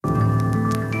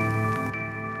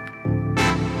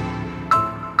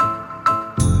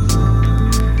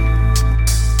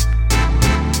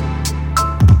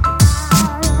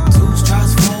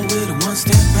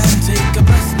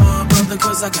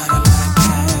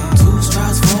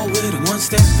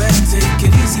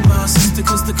easy, my sister,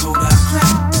 cause the code I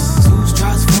crack. Two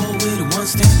strides forward and one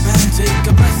step back. Take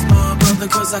a breath, my brother,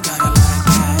 cause I gotta like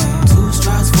that. Two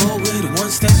strides forward and one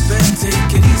step back.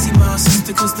 Take it easy, my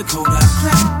sister, cause the code I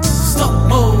crack.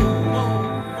 Stuckmode.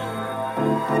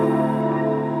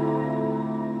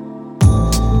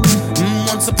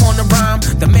 Once upon a rhyme,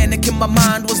 the manic in my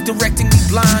mind was directing me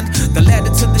blind. The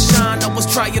ladder to the shine I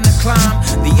was trying to climb.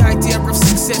 The idea of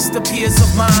success, the peers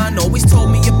of mine always told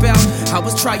me about. I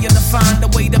was trying to find a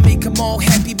way to make them all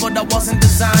happy, but I wasn't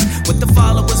designed. With the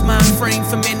followers' mind frame,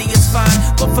 for many it's fine,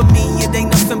 but for me it ain't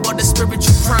nothing but a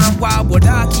spiritual crime. Why would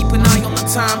I keep an eye on the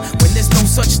time when there's no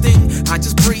such thing? I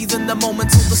just breathe in the moment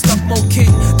till the Stuckmode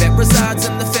king that resides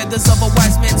in the feathers of a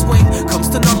wise man's wing comes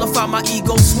to nullify my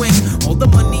ego swing. All the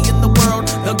money in the world,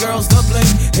 the girls, the bling,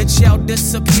 it shall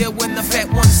disappear when the fat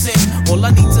ones sing. All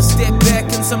I need to step back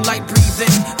and some light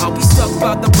breathing. I'll be stuck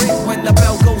by the ring when the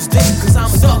bell goes ding, cause I'm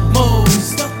Stuckmode.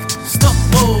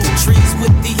 Stuckmode. Trees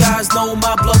with the eyes know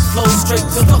my blood flows straight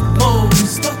to Stuckmode.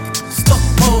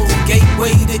 Stuckmode.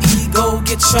 Gateway to ego,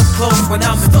 get shut close when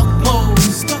I'm in Stuckmode.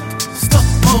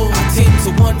 Stuckmode. I tend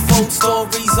to unfold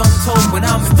stories untold when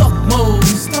I'm in Stuckmode.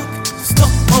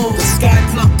 Stuckmode. The sky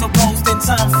plucked the rose, then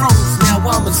time froze. Now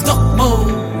I'm in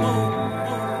Stuckmode.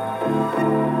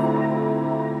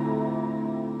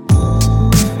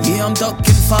 Yeah, I'm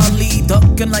ducking folly,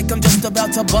 ducking like I'm just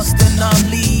about to bust an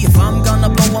ollie. If I'm gonna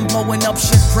blow, I'm blowing up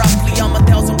shit properly. I'm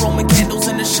 1,000 Roman candles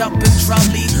in a shopping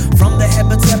trolley. From the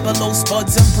habitat below,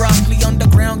 spuds and broccoli.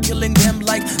 Underground, killing them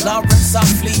like Lawrence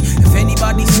softly. If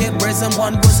anybody said Resin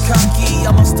one was cocky,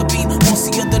 I must have been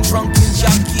horseier than drunken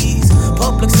jockeys.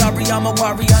 Public sorry, I'm a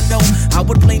worry, I know. I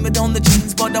would blame it on the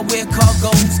jeans, but I wear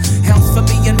cargos. House for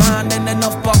me and mine and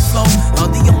enough buck flow are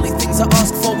the only things I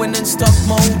ask for when in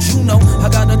Stuckmode. You know, I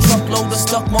got a truckload of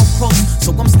Stuckmode quotes,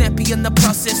 so I'm snappy in the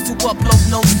process to upload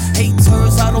notes.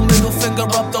 Haters, I don't middle finger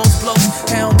up those blows.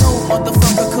 Hell no,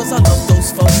 motherfucker, cause I love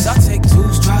those folks. I take two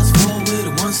strides forward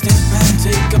and one step back.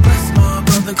 Take a breath, my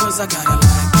brother, cause I gotta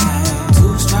like that.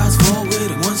 Two strides forward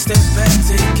and one step back.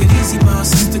 Take it easy, my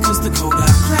sister, cause the code I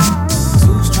crack.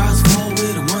 Two strides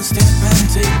forward and one step back.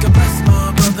 Take a breath,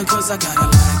 my brother, cause I gotta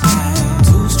like that.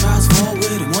 Two strides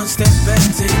forward and one step back.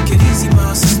 Take it easy,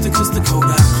 my sister, cause the code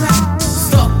I crack.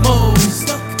 Stuckmode.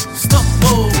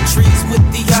 Stuckmode. Trees with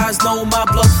the eyes know my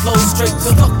blood flows straight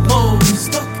to Stuckmode.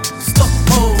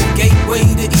 Stuckmode. Gateway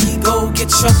to ego, get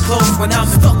shut close when I'm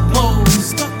in Stuckmode.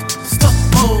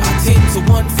 Stuckmode. I tend to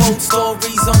unfold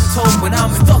stories untold when I'm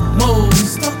in Stuckmode.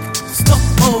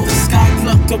 Stuckmode. The sky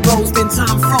plucked a rose, then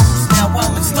time froze. Now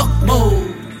I'm in Stuckmode.